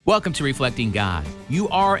Welcome to Reflecting God. You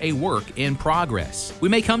are a work in progress. We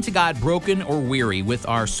may come to God broken or weary with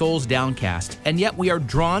our souls downcast, and yet we are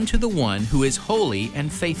drawn to the one who is holy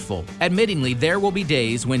and faithful. Admittingly, there will be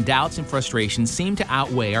days when doubts and frustrations seem to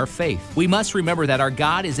outweigh our faith. We must remember that our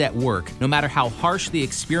God is at work, no matter how harsh the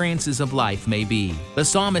experiences of life may be. The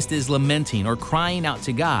psalmist is lamenting or crying out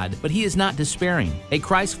to God, but he is not despairing. A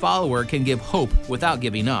Christ follower can give hope without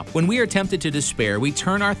giving up. When we are tempted to despair, we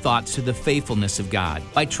turn our thoughts to the faithfulness of God.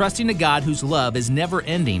 By trusting a God whose love is never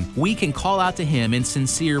ending, we can call out to Him in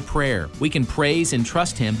sincere prayer. We can praise and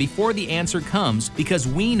trust Him before the answer comes because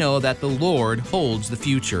we know that the Lord holds the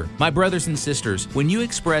future. My brothers and sisters, when you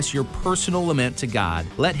express your personal lament to God,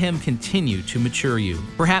 let Him continue to mature you.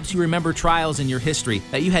 Perhaps you remember trials in your history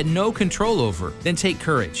that you had no control over. Then take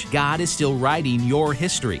courage. God is still writing your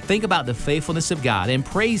history. Think about the faithfulness of God and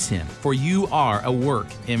praise Him, for you are a work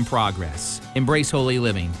in progress. Embrace holy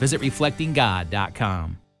living. Visit reflectinggod.com.